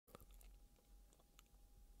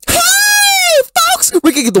folks,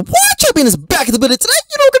 we can get the world champion is back in the building today.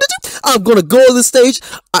 You know what we're gonna do? I'm gonna go to the stage.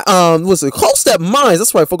 What's it? Coldstep Mines.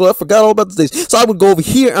 That's right, folks. I forgot all about the stage. So I would go over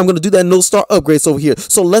here. I'm gonna do that no star upgrades over here.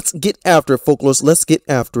 So let's get after it, folklores. Let's get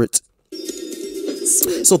after it.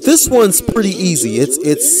 So this one's pretty easy.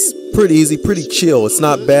 It's pretty easy, pretty chill. It's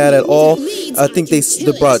not bad at all. I think they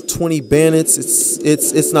brought 20 bandits.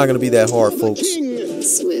 It's not gonna be that hard, folks.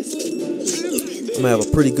 I'm gonna have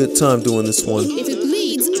a pretty good time doing this one. If it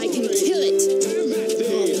bleeds, I can kill it.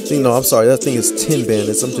 No, I'm sorry. That thing is 10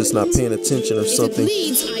 bandits. I'm just not paying attention or something.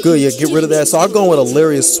 Good, yeah, get rid of that. So I'll go with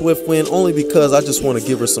Alleria's Swift Wind only because I just want to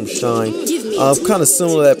give her some shine. Kind of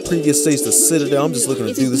similar to that previous stage, the Citadel. I'm just looking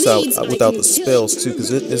to do this out without the spells too, because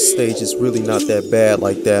this stage is really not that bad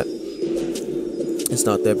like that. It's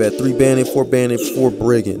not that bad. 3 bandit, 4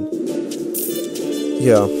 brigand.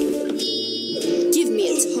 Yeah.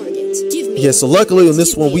 Yeah, so luckily on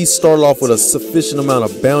this one we started off with a sufficient amount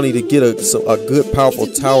of bounty to get a good powerful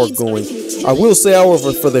tower going. I will say,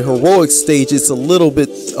 however, for the heroic stage, it's a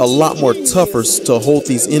lot more tougher to hold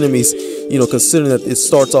these enemies, you know, considering that it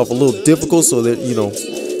starts off a little difficult, so that, you know,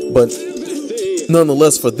 but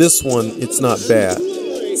nonetheless for this one it's not bad.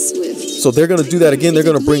 So they're gonna do that again. They're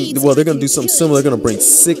gonna do something similar. They're gonna bring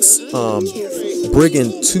 6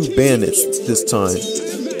 brigand, 2 bandits this time.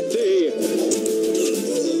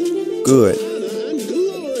 Good.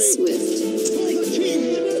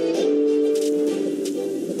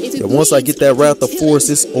 Yeah, once I get that Wrath of Force,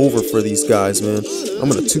 it's over for these guys, man. I'm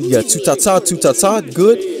gonna two ta-ta.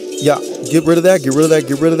 Good. Yeah, get rid of that,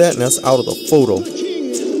 and that's out of the photo.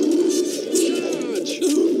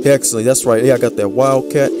 Excellent, that's right. Yeah, I got that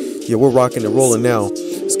Wildcat. Yeah, we're rocking and rolling now.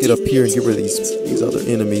 Let's get up here and get rid of these other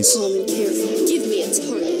enemies.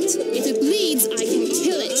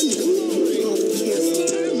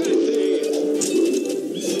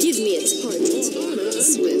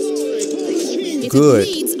 Good.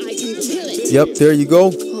 Yep, there you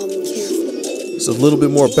go. It's a little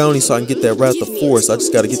bit more bounty so I can get that Wrath of Force. I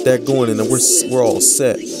just got to get that going, and then we're all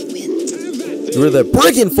set. Get rid of that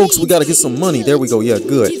brigand, folks. We got to get some money. There we go. Yeah,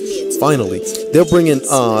 good. Finally, they'll bring in.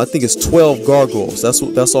 I think it's 12 gargoyles. That's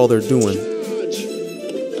all they're doing.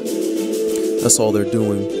 That's all they're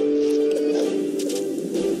doing.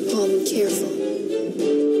 Careful.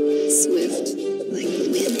 Swift like the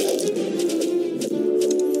wind.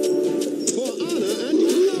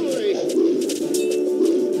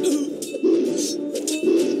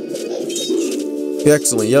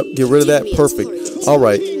 Excellent. Yep, get rid of that. Perfect. All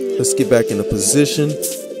right, let's get back into position.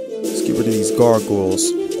 Let's get rid of these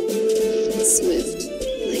gargoyles. Swift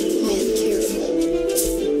like the wind. Careful.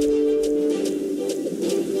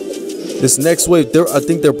 This next wave, I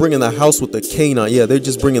think they're bringing the house with the canine. Yeah, they're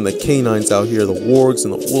just bringing the canines out here, the wargs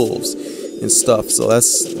and the wolves and stuff. So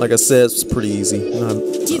that's, like I said, it's pretty easy. Not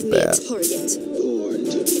bad.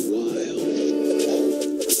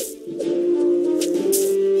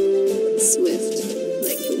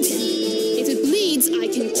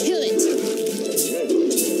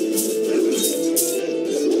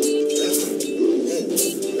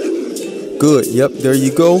 Good. Yep. There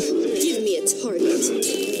you go. Give me a target.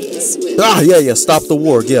 Yeah. Stop the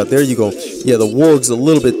warg. Yeah. There you go. Yeah. The warg's a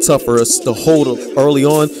little bit tougher to hold early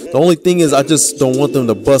on. The only thing is, I just don't want them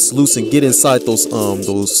to bust loose and get inside those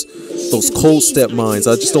Coldstep Mines.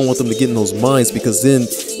 I just don't want them to get in those mines, because then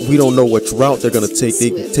we don't know which route they're gonna take. They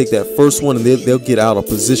can take that first one and they'll get out of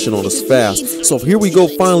position on us fast. So here we go.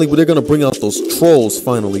 Finally, they're gonna bring out those trolls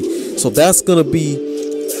finally. So that's gonna be.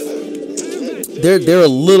 They're gonna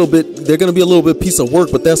be a little bit piece of work,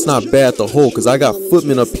 but that's not bad to hold, because I got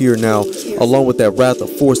footmen up here now, along with that Wrath of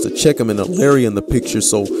Force to check them, and Alleria in the picture,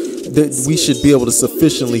 so we should be able to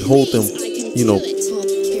sufficiently hold them, you know.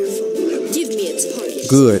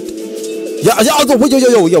 Good. Yo,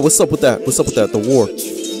 what's up with that? The war.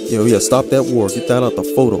 Yeah, stop that war. Get that out the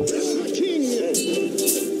photo.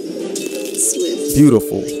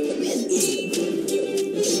 Beautiful.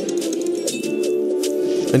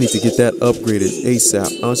 I need to get that upgraded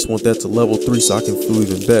ASAP. I just want that to level 3 so I can feel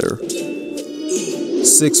even better.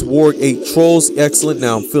 6 warg, 8 trolls. Excellent.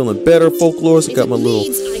 Now I'm feeling better, folklores. I got my little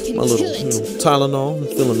Tylenol. I'm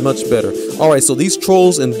feeling much better. All right, so these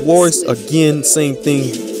trolls and wargs, again, same thing.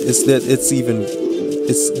 It's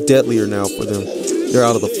deadlier now for them. They're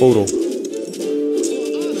out of the photo.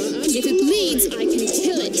 If it bleeds, I can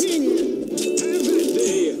kill it.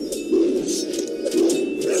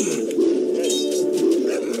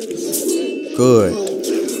 Good.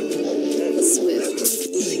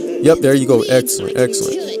 Yep, there you go. Excellent.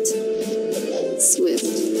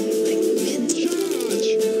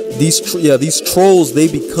 These trolls, they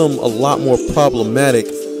become a lot more problematic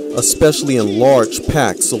especially in large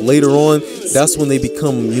packs. So later on, that's when they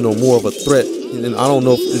become, you know, more of a threat. And I don't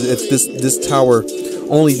know if this tower,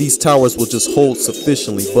 only these towers will just hold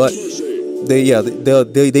sufficiently, but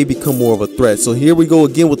they become more of a threat. So here we go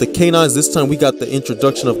again with the canines. This time we got the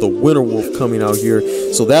introduction of the winter wolf coming out here.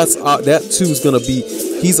 So that's that too is gonna be,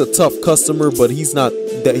 he's a tough customer, but he's not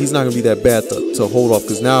gonna be that bad to hold off,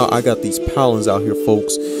 because now I got these paladins out here,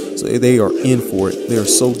 folks. So they are in for it. They are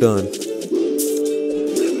so done.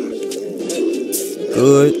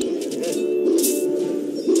 Good.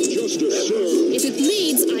 If it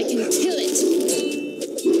bleeds, I can kill it.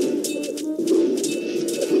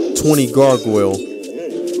 20 gargoyle.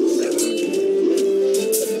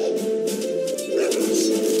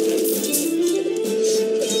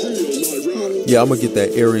 Yeah, I'm gonna get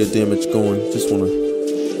that area damage going. Just wanna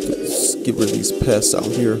get rid of these pests out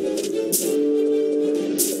here.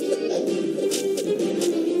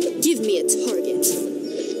 Give me a target.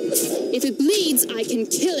 If it bleeds, I can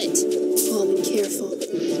kill it. Calm and careful.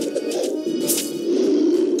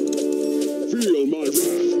 Feel my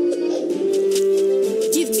wrath.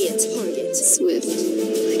 Give me a target. Swift.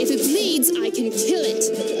 If it bleeds, I can kill it.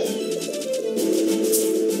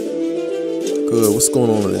 Good. What's going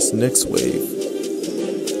on in this next wave?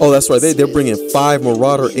 Oh, that's right. They're bringing 5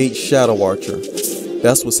 Marauder, 8 Shadow Archer.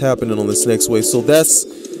 That's what's happening on this next wave. So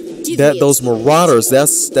those Marauders,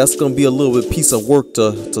 that's gonna be a little bit piece of work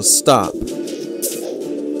to stop.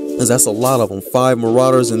 Cause that's a lot of them. 5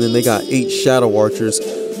 Marauders, and then they got 8 Shadow Archers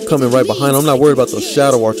coming right behind. I'm not worried about those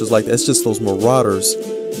Shadow Archers like that. It's just those Marauders.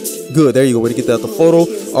 Good. There you go. Way to get that the photo.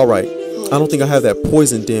 All right. I don't think I have that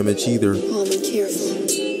poison damage either. Calm and careful.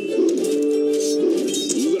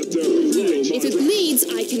 If it bleeds,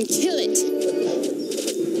 I can kill it.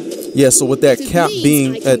 Yeah, so with that cap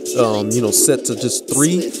being at you know, set to just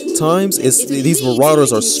 3 times, these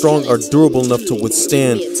Marauders are durable enough to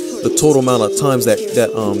withstand the total amount of times that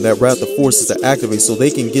Wrath of Forces to activate, so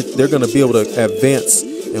they're gonna be able to advance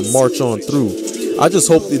and march on through. I just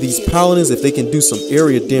hope that these paladins, if they can do some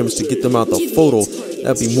area damage to get them out the photo,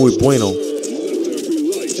 that'd be muy bueno.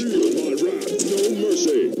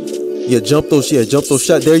 Yeah, jump those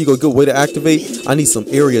shots. There you go. Good way to activate. I need some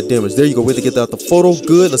area damage. There you go. Way to get out the photo.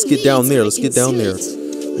 Good. Let's get down there. Let's get down there.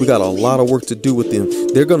 We got a lot of work to do with them.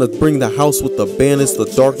 They're gonna bring the house with the bandits, the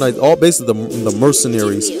dark knights, all basically the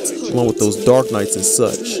mercenaries, along with those dark knights and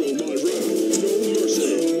such.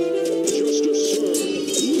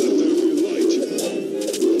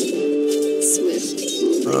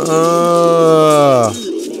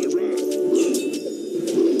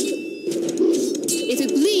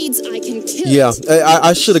 Yeah,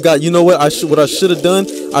 I should have got, you know what I should have done?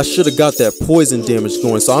 I should have got that poison damage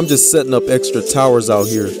going. So I'm just setting up extra towers out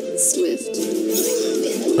here. I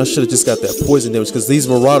should have just got that poison damage, because these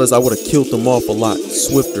Marauders, I would have killed them off a lot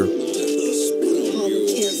swifter.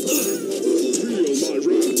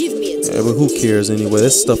 Yeah, but who cares anyway?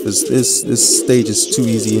 This stuff is this stage is too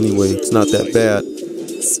easy anyway. It's not that bad.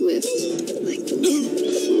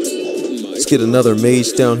 Let's get another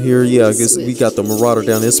mage down here. Yeah, I guess we got the Marauder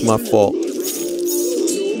down. It's my fault.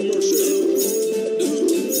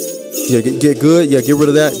 Yeah, get good. Yeah, get rid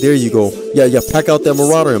of that. There you go. Yeah, pack out that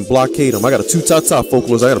Marauder and blockade him. I got a 2-ta-ta,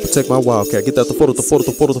 folklores. I gotta protect my Wildcat. Get that the photo.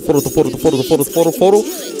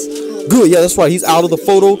 Good. Yeah, that's right. He's out of the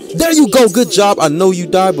photo. There you go. Good job. I know you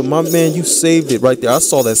died, but my man, you saved it right there. I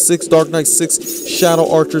saw that 6 Dark Knight, 6 Shadow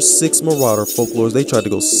Archer, 6 Marauder, folklores. They tried to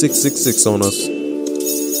go 666 on us.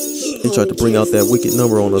 They tried to bring out that wicked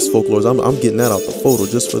number on us, folklores. I'm getting that out the photo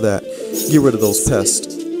just for that. Get rid of those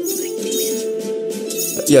pests.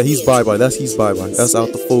 Yeah, he's bye-bye. He's bye-bye. That's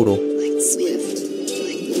out the photo.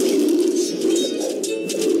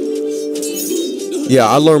 Yeah,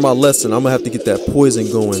 I learned my lesson. I'm gonna have to get that poison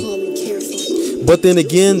going. But then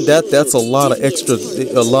again, that's a lot of extra,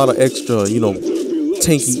 you know,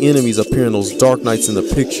 tanky enemies appearing, those Dark Knights in the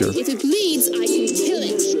picture. If it bleeds, I can kill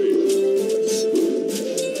it.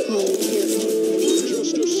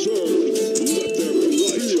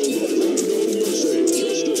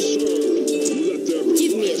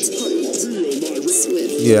 Give me a target.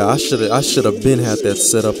 Swift. Yeah, I should have been had that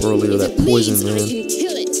set up earlier. That poison, man.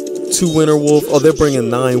 2 Winter Wolf. Oh, they're bringing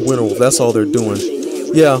 9 Winter Wolf. That's all they're doing.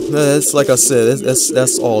 Yeah, that's like I said.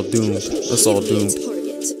 That's all doomed. That's all doomed.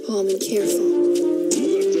 Calm and careful.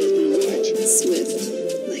 Swift,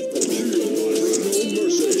 like the wind.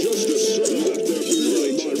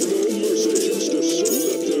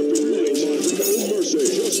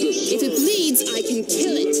 If it bleeds, I can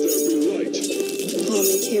kill it. Calm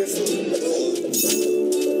and careful.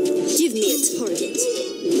 Give me a target.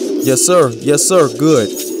 Yes, sir. Yes, sir. Good.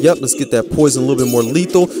 Yep, let's get that poison a little bit more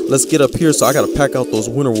lethal. Let's get up here. So I gotta pack out those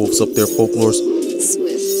winter wolves up there, folklores.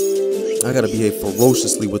 Swift. I gotta behave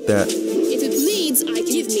ferociously with that. If it bleeds, I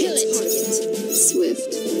can kill it. Target.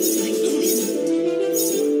 Swift. Like the wind.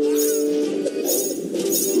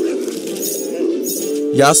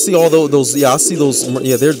 Yeah, I see all those. Yeah, I see those.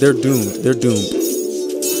 Yeah, they're doomed. They're doomed.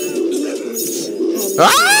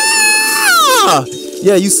 Ah!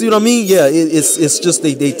 Yeah, you see what I mean? Yeah, it's just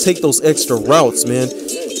they take those extra routes, man.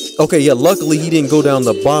 Okay, yeah, luckily he didn't go down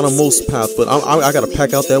the bottommost path, but I gotta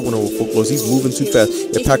pack out that winter wolf, folklores. He's moving too fast.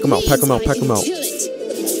 Yeah, pack him out, pack him out, pack him out.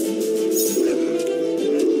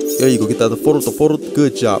 There you go, get that the photo,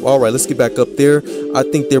 good job. All right, let's get back up there. I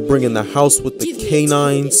think they're bringing the house with the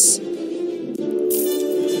canines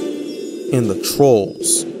and the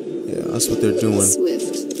trolls. Yeah, that's what they're doing.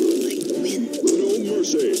 Swift. Like the wind. No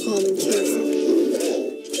mercy. Calm and careful.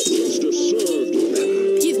 Justice served.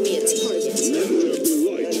 Give me a target. Let there be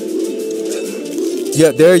light.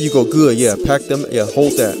 Yeah, there you go, good. Yeah, pack them. Yeah,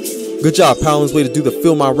 hold that. Good job, Paladin's way to do the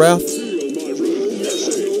feel my wrath. Feel my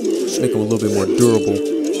wrath. Make them a little bit more durable.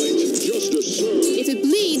 Justice served. If it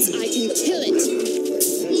bleeds, I can kill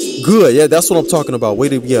it. Good, yeah, that's what I'm talking about. Way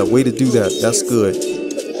to do that. That's good.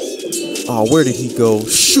 Oh, where did he go?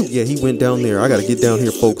 Shoot, yeah, he went down there. I gotta get down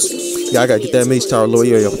here, folks. Yeah, I gotta get that mage tower low.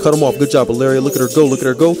 Yeah, cut him off. Good job, Alleria. Look at her go. Look at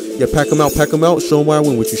her go. Yeah, pack him out. Pack him out. Show him why I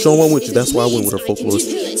win with you. Show him why I win with you. That's why I win with her, folklores.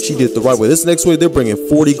 She did the right way. This next way, they're bringing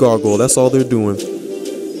 40 gargoyle. That's all they're doing.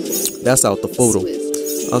 That's out the photo.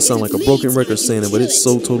 I sound like a broken record saying it, but it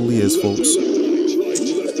so totally is, folks. Light,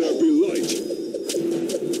 let there be light.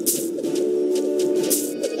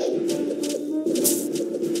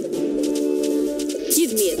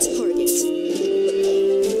 Give me a target.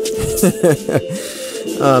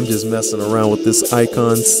 I'm just messing around with this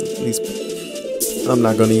icons. I'm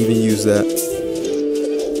not gonna even use that.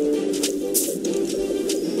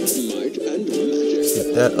 Might and magic.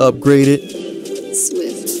 Get that upgraded.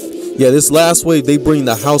 Swift. Yeah, this last wave they bring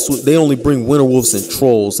the house with. They only bring winter wolves and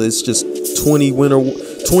trolls. It's just 20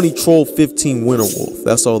 troll, 15 winter wolf.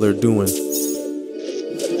 That's all they're doing.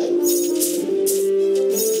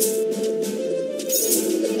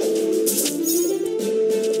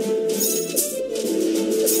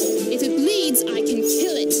 If it bleeds, I can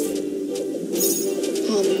kill it.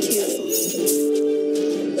 Calm and careful.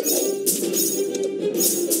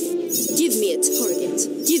 Give me a target.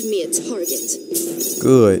 Give me a target.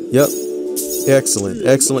 Good. Yep. Excellent.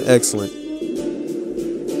 Excellent. Excellent.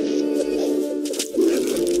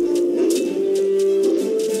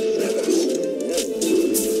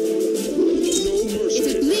 If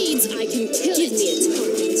it bleeds, I can kill it. Give me a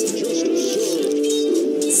target. Justice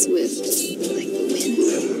served. Swift. Like the wind.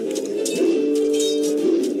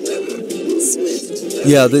 Swift.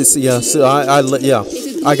 Yeah. This. Yeah. So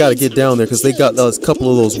I gotta get down there because they got a couple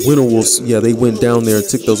of those winter wolves. Yeah, they went down there and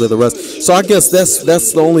took those other rests. So I guess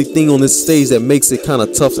that's the only thing on this stage that makes it kind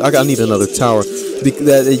of tough. I need another tower.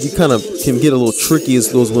 That you kind of can get a little tricky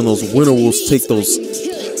is when those winter wolves take those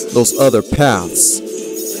other paths,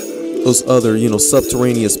 those other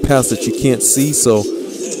subterraneous paths that you can't see. So,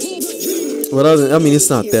 but I mean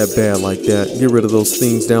it's not that bad like that. Get rid of those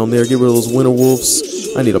things down there. Get rid of those winter wolves.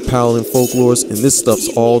 I need a paladin folklores, and this stuff's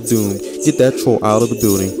all doomed. Get that troll out of the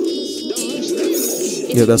building.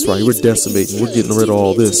 Yeah, that's right. We're decimating. We're getting rid of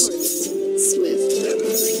all this.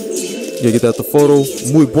 Swift. Yeah, get that the photo.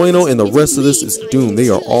 Muy bueno, and the rest of this is doomed. They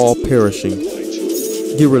are all perishing.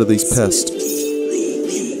 Get rid of these pests.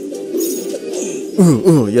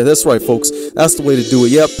 Yeah, that's right, folks. That's the way to do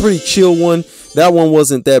it. Yeah, pretty chill one. That one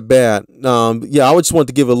wasn't that bad. Yeah, I just wanted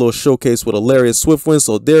to give a little showcase with Alleria Swiftwind.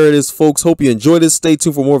 So there it is, folks. Hope you enjoyed this. Stay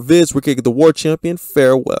tuned for more vids. We're kicking the War Champion.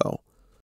 Farewell.